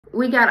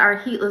we got our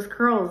heatless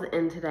curls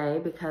in today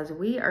because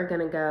we are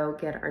gonna go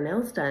get our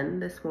nails done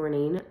this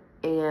morning,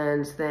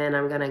 and then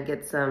I'm gonna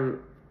get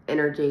some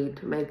energy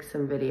to make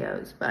some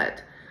videos.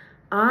 But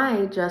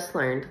I just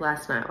learned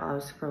last night while I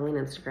was scrolling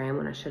Instagram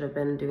when I should have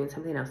been doing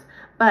something else,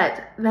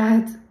 but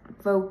that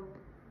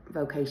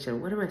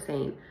vocation, what am I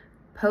saying?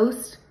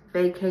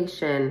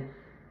 Post-vacation,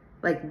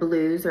 like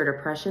blues or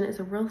depression is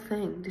a real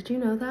thing. Did you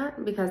know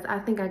that? Because I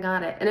think I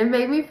got it, and it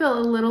made me feel a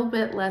little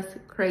bit less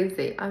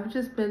crazy. I've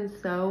just been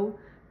so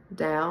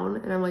down,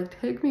 and I'm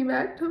like, take me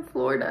back to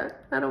Florida.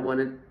 I don't want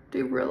to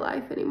do real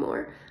life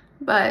anymore.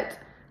 But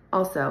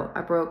also,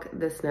 I broke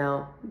this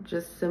nail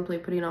just simply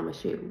putting on my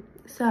shoe.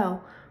 So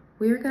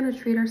we're gonna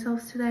treat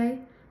ourselves today,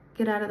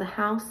 get out of the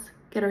house,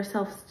 get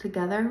ourselves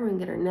together. We're gonna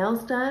get our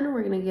nails done.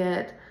 We're gonna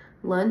get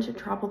lunch, a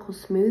tropical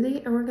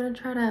smoothie, and we're gonna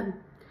try to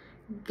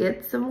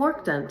get some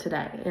work done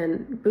today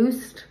and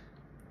boost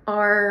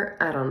our,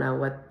 I don't know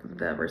what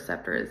the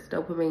receptor is,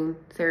 dopamine,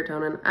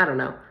 serotonin, I don't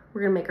know.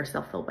 We're gonna make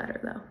ourselves feel better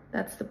though.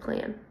 That's the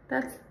plan.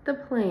 That's the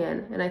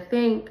plan. And I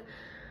think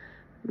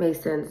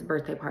Mason's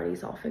birthday party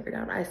is all figured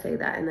out. I say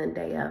that, and then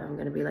day of, I'm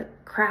gonna be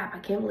like, crap, I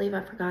can't believe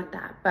I forgot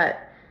that.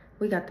 But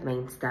we got the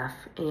main stuff,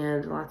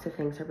 and lots of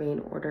things are being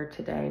ordered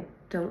today.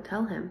 Don't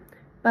tell him.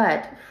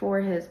 But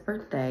for his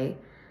birthday,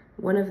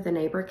 one of the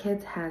neighbor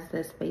kids has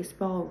this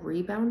baseball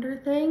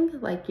rebounder thing.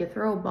 Like, you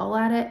throw a ball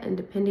at it, and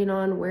depending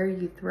on where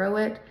you throw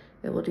it,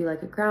 it will do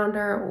like a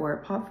grounder or a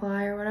pop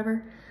fly or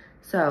whatever.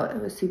 So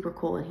it was super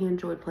cool, and he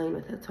enjoyed playing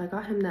with it. So I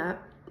got him that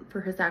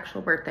for his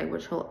actual birthday,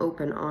 which he'll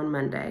open on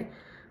Monday.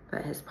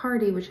 But his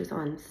party, which is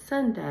on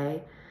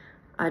Sunday,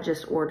 I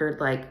just ordered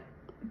like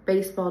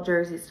baseball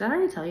jerseys. Did I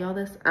already tell you all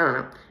this? I don't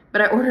know.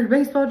 But I ordered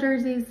baseball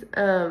jerseys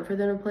for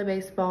them to play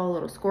baseball,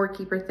 little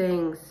scorekeeper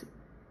things.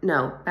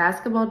 No,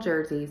 basketball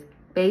jerseys,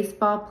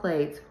 baseball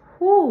plates.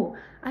 Whoo,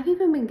 I've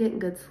even been getting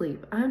good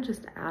sleep. I'm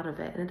just out of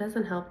it. And it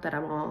doesn't help that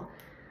I'm all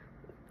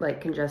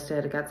like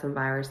congested. I got some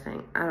virus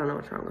thing. I don't know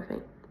what's wrong with me.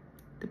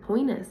 The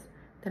point is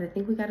that I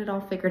think we got it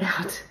all figured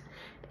out.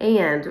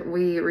 And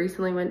we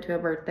recently went to a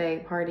birthday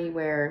party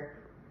where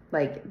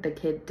like the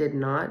kid did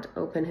not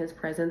open his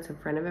presents in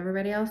front of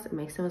everybody else. And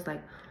Mason was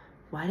like,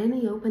 why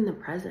didn't he open the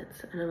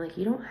presents? And I'm like,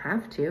 you don't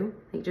have to.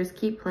 Like, just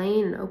keep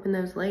playing and open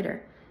those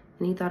later.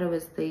 And he thought it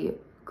was the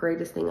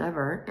greatest thing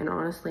ever. And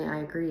honestly, I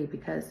agree,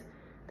 because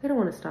they don't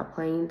want to stop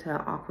playing to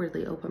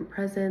awkwardly open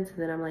presents. And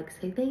then I'm like,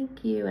 say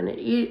thank you. And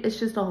it's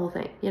just a whole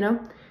thing, you know?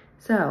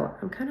 So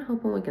I'm kind of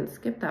hoping we can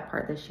skip that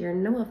part this year.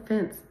 No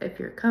offense if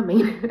you're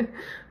coming,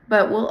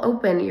 but we'll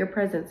open your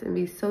presents and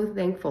be so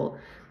thankful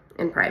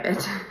in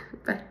private.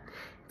 But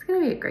it's gonna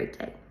be a great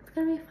day. It's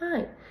gonna be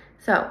fine.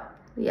 So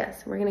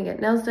yes, we're gonna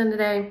get nails done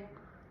today,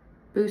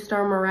 boost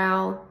our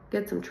morale,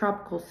 get some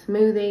tropical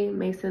smoothie.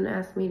 Mason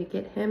asked me to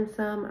get him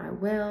some, I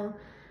will,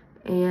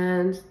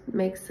 and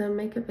make some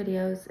makeup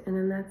videos, and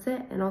then that's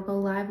it. And I'll go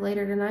live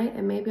later tonight,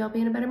 and maybe I'll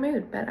be in a better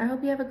mood. But I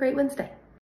hope you have a great Wednesday.